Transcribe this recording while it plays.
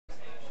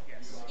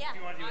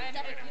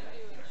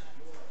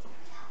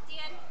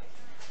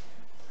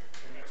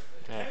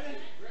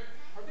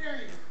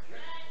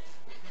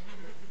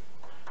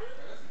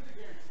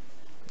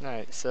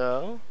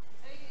so.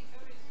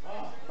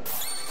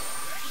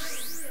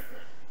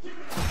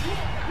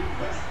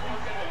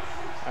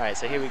 Alright,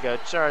 so here we go.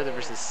 Charizard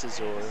versus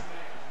Scizor.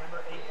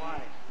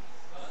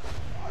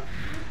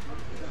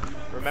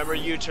 Remember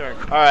U-turn.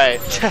 Alright.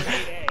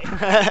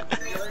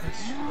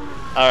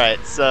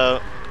 Alright,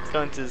 so let's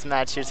go into this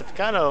match here. So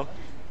Picano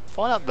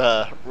pulling out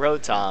the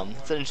Rotom.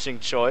 It's an interesting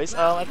choice.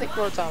 I think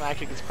Rotom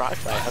actually gets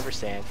procced by Hover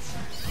Stance,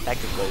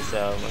 technically,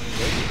 so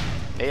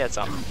maybe that's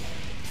something.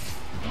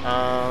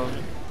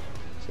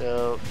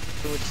 So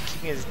Fumu just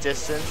keeping his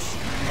distance.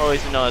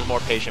 Always been known as a more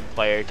patient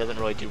player. Doesn't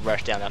really do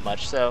rush down that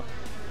much, so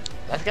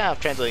that's kind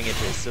of translating into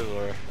his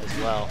Scizor as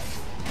well.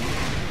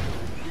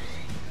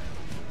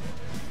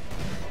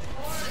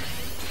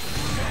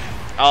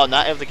 Oh,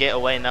 not able to get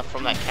away enough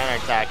from that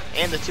counterattack.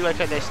 And the 2-edge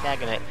they're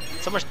snagging it.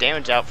 So much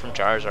damage out from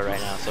Charizard right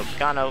now. So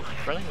Picano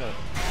running a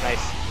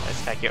nice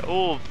attack here.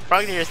 Oh,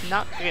 Frogadier is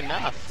not good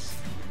enough.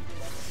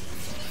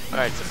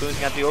 Alright, so Fumu's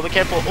got to be a little bit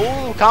careful.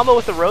 Oh, combo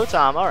with the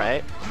Rotom.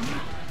 Alright.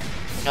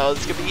 Oh,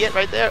 this could be it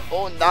right there.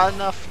 Oh, not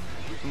enough.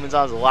 Fumu's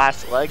on his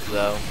last legs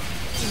though.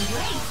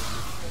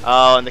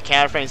 Oh, and the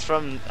counter frames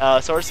from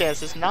Sword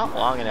Stance is not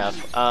long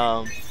enough.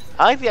 I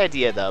like the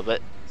idea though,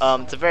 but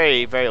it's a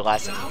very, very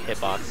lasting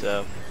hitbox,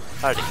 so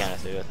hard to counter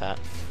through with that.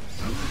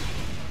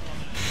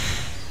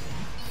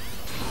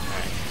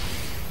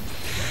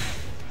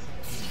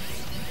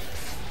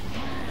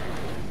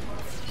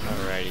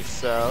 Alright. Alrighty,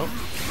 so.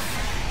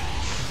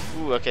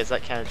 Ooh, okay, so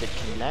that counter did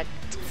connect.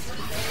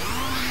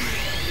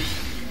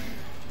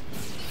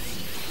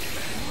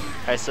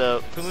 Alright,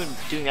 so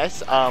Fumu doing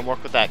nice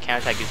work with that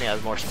counterattack, using it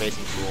as more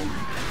spacing tool.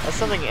 That's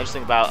something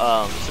interesting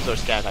about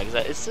Scizor's counterattack, is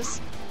that it's just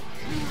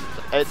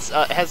it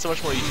has so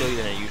much more utility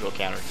than a usual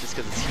counter, just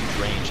because it's huge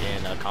range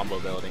and combo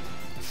ability.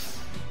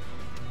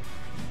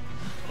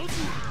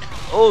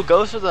 Oh,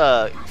 goes for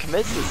the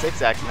commits to the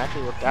 6X and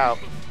actually worked out.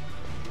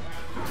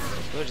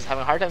 Fumu just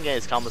having a hard time getting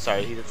his combo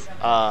started. He's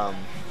having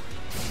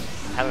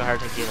a hard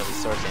time getting up his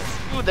Sword Stance.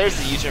 Ooh, there's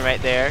the U-turn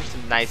right there.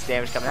 Some nice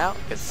damage coming out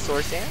because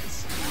Sword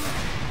Stance.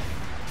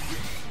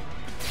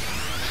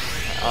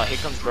 Here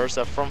comes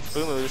Bursa from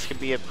Fumu. This could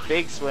be a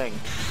big swing.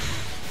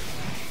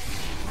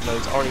 No,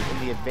 it's already in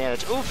the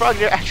advantage. Ooh,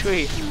 Frogadier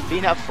actually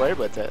beating out Flare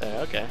Blitz.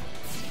 Okay.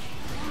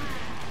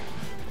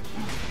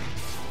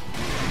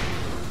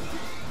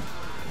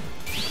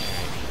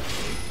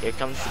 Here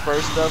comes the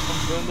burst though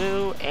from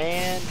Fumu,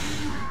 and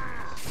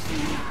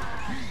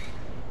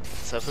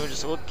so Fumu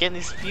just getting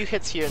these few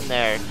hits here and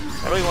there.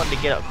 I really wanted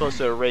to get up close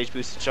to a rage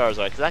boosted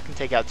Charizard because that can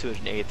take out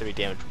 283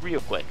 damage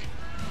real quick.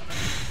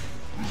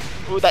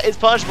 Ooh, that is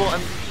punishable,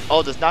 and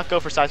oh, does not go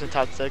for Seismic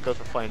Top, instead goes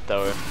for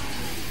Flamethrower.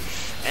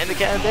 And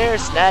again, they're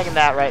snagging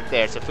that right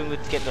there. So Fumu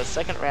getting the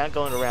second round,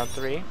 going to round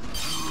 3.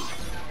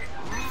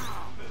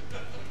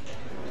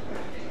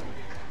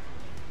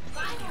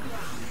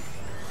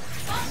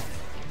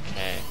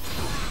 Okay.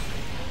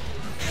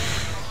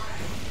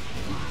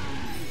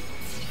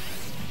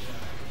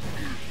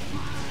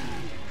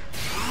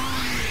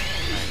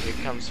 Right,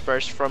 here comes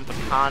first from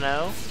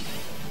Picano.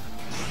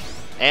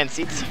 And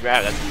C2C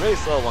grab, that's a really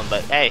slow one,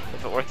 but hey,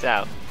 if it works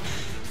out,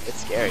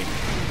 it's scary.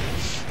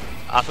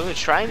 Fumu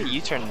trying to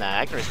U-turn that,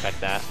 I can respect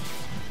that.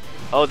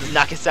 Oh, does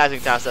not get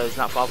Seismic Toss, so does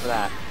not fall for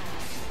that.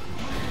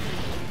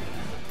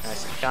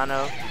 Nice,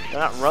 Picano. They're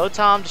not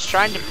Rotom, just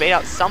trying to bait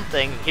out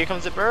something. Here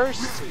comes a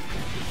burst. It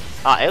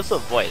also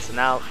avoids, so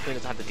now Fumu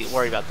doesn't have to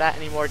worry about that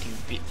anymore. He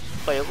can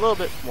play a little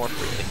bit more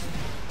freely.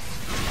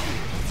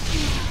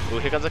 Ooh,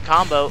 here comes a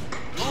combo.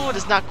 Ooh,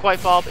 does not quite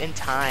fall up in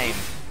time.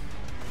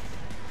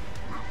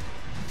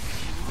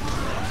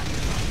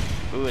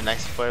 Ooh,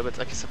 nice flare, but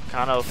like I said,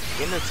 Picano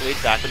getting its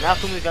weight back. But now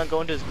Fumu's gonna go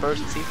into his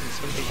burst and see if he can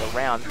swing things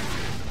around.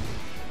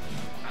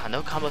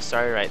 No combo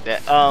started right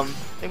there.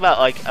 Think about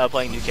like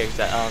playing new characters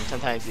that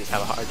sometimes you just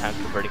have a hard time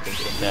converting things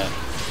into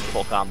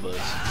full combos.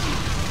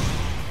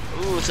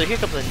 Ooh, so here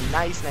comes a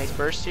nice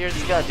burst here.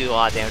 This is gonna do a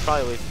lot of damage.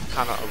 Probably leave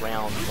Picano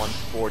around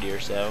 140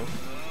 or so.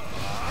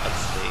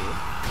 Let's see.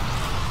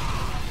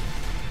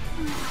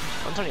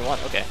 121.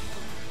 Okay.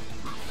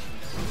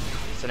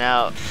 So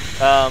now,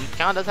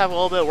 Picano does have a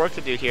little bit of work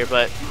to do here,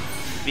 but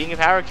being a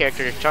power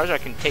character,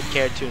 Charizard can take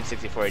care of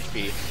 264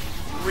 HP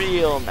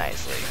real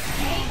nicely.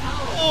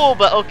 Oh,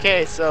 but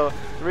okay, so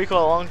the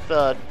recoil along with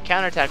the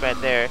counterattack right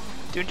there,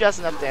 doing just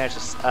enough damage to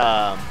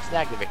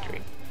snag the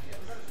victory.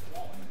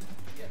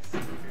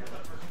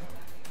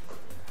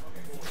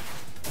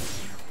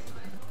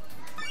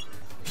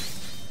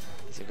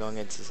 So going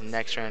into this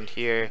next round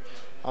here,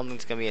 I don't think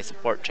it's gonna be a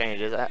support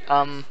changes.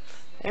 I'm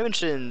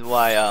interested in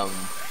why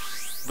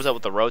what's up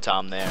with the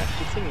Rotom there. I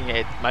keep thinking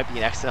it might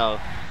be an XL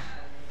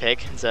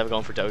pick instead of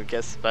going for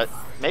Togekiss, but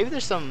maybe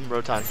there's some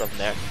Rotom stuff in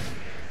there.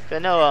 I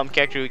know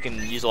character who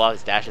can use a lot of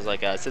his dashes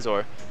like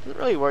Scizor doesn't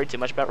really worry too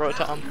much about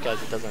Rotom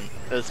because it doesn't,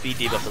 the speed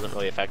debuff doesn't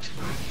really affect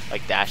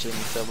like dashing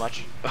so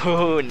much.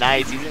 Oh,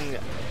 nice, using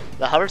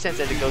the hover stance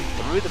to go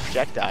through the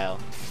projectile.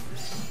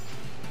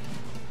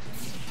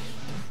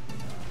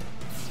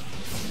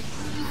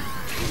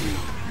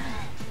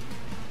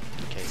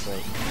 Okay, so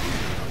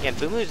Again,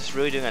 Fumu is just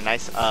really doing a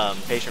nice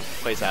patient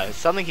playstyle. It's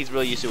something he's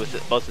really used to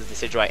with both his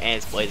Decidueye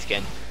and his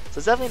Blaziken. So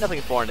it's definitely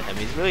nothing foreign to him.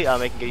 He's really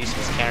making good use of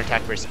his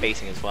counterattack for his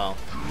spacing as well.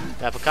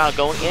 Now Picano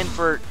going in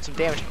for some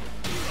damage.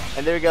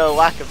 And there we go,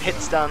 lack of hit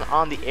stun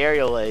on the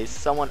aerial ace.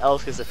 Someone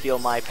else gets to feel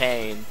my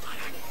pain.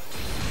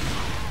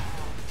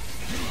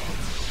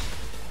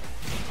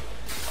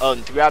 Oh,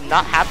 the grab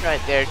not happening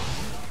right there.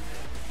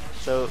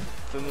 So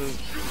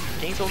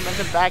Fumu gains some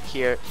momentum back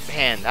here.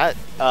 Man, that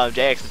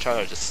JX and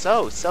Charizard is just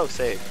so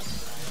safe.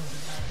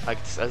 Like,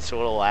 that's a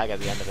little lag at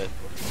the end of it.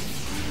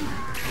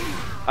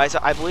 Alright, so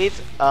I believe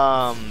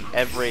I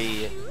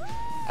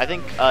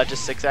think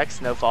just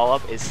 6x, no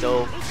follow-up, is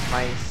still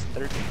minus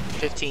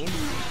 15 or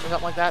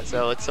something like that,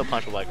 so it's still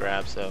punchable by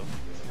grab, so.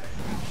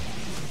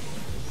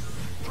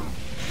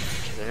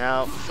 So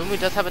now, Fumu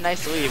does have a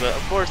nice lead, but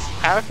of course,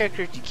 power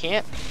characters,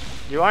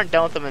 you aren't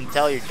done with them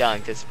until you're done,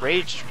 because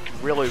Rage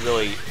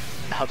really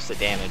helps the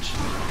damage.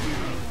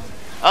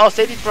 Oh,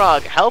 Safety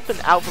Frog helping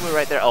out Fumu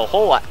right there. Oh,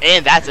 whole lot.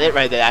 And that's it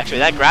right there, actually.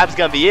 That grab's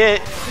gonna be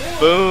it.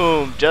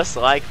 Boom. Just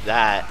like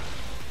that.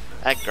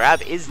 That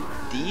grab is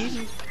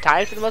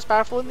tied for the most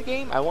powerful in the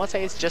game. I won't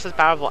say it's just as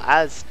powerful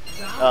as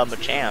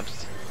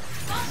Machamp's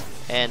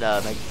and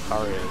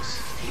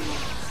Macario's.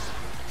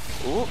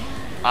 Ooh.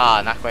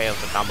 Ah, not quite able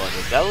to combo it.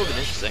 That would have been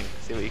interesting.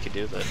 See what you could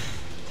do with it.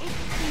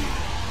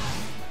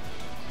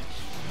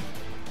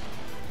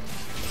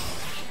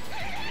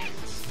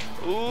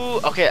 Ooh,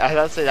 okay, I was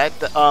about to say that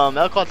the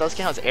Metal Claw does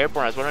count as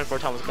airborne. I was wondering if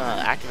Rotom was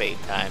gonna activate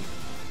in time.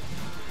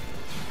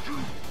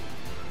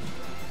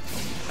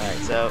 Alright,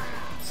 so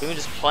Fumu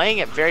just playing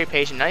it very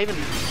patient, not even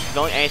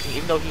going anything,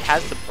 even though he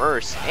has the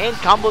burst. And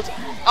combos,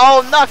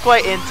 oh, not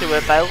quite into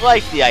it, but I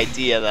like the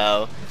idea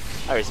though.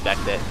 I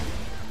respect it.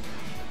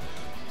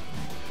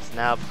 So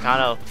now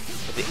Picano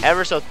with the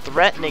ever so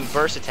threatening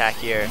burst attack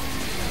here.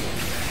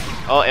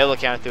 Oh, able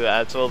to counter through it.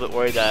 I was a little bit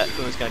worried that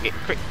Fumu's gonna get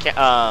quick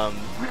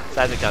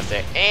seismic dust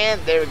there. And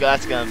there we go,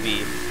 that's gonna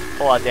be a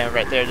whole lot of damage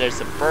right there. There's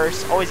the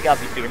burst. Always gotta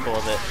be fearful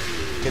of it.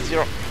 Because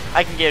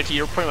I can guarantee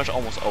you're pretty much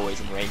almost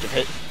always in range of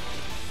it.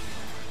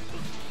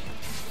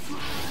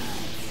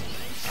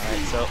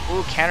 Alright, so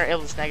counter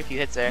able to snag a few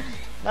hits there.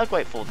 Not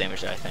quite full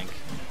damage though, I think.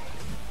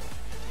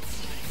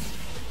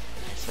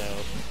 So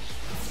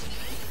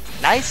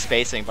nice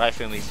spacing by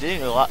Fumu. He's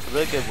doing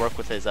really good work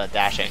with his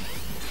dashing.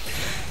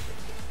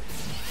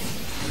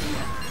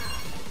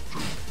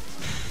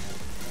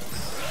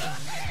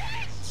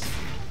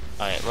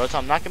 Alright,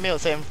 Rotom not gonna be able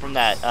to save him from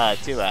that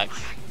 2x.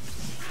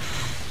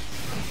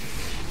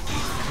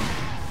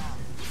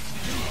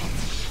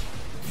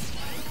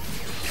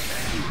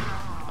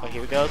 Oh,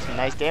 here we go. Some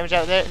nice damage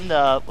out there,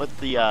 and with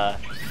the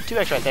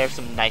 2x right there,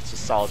 some nice,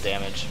 just solid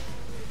damage.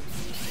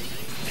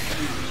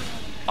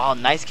 Oh,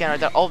 nice counter right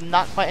there. Oh,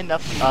 not quite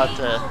enough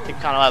to take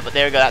Picano out, but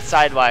there we go. That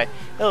side Y,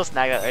 little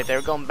snag that right there.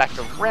 We're going back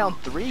to round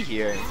 3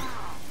 here.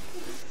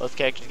 Both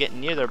characters getting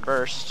near their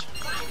burst.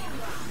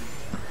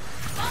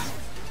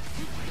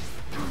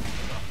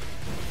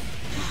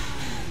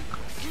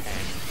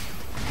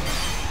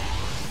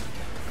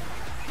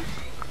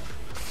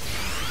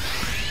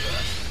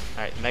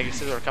 Alright, Mega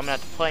Scizor are coming out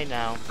to play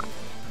now.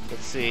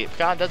 Let's see.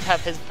 Picano does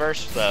have his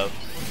burst though.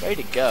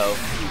 Ready to go.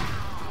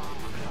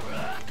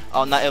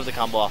 Oh, not able to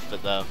combo off of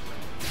it though.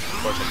 Of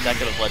course, that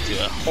could have led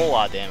to a whole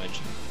lot of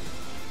damage.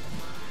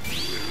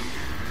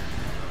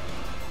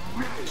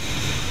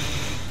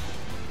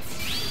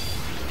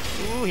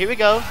 Ooh, here we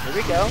go. Here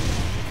we go.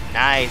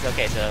 Nice.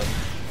 Okay, so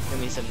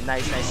gonna be some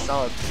nice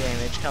solid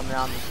damage coming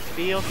on the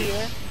field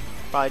here.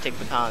 Probably take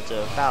Picano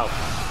to about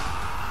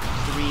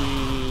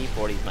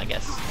 340 is my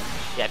guess.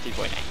 Yeah,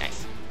 349,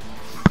 nice.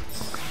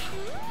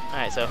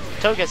 Alright, so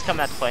Togeki's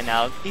coming out to play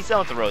now. He's done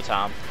with the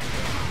Rotom. I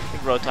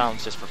think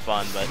Rotom's just for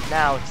fun, but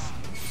now it's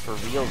for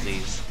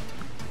realsies.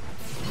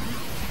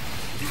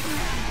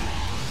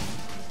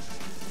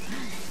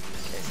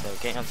 Okay, so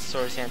getting on the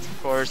Swords Hands,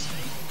 of course.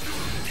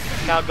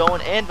 Now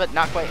going in, but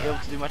not quite able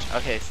to do much.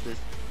 Okay, so this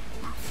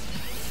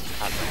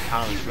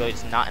Picano is really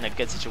just not in a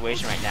good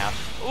situation right now.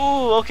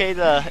 Ooh, okay,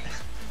 the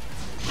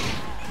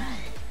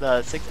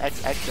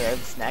 6XX there,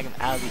 snag him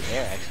out of the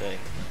air actually.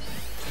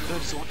 Fumu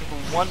just looking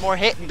for one more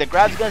hit, and the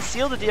grab's gonna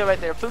seal the deal right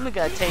there. Fumu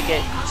gonna take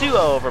it 2-0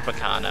 over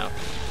Picano.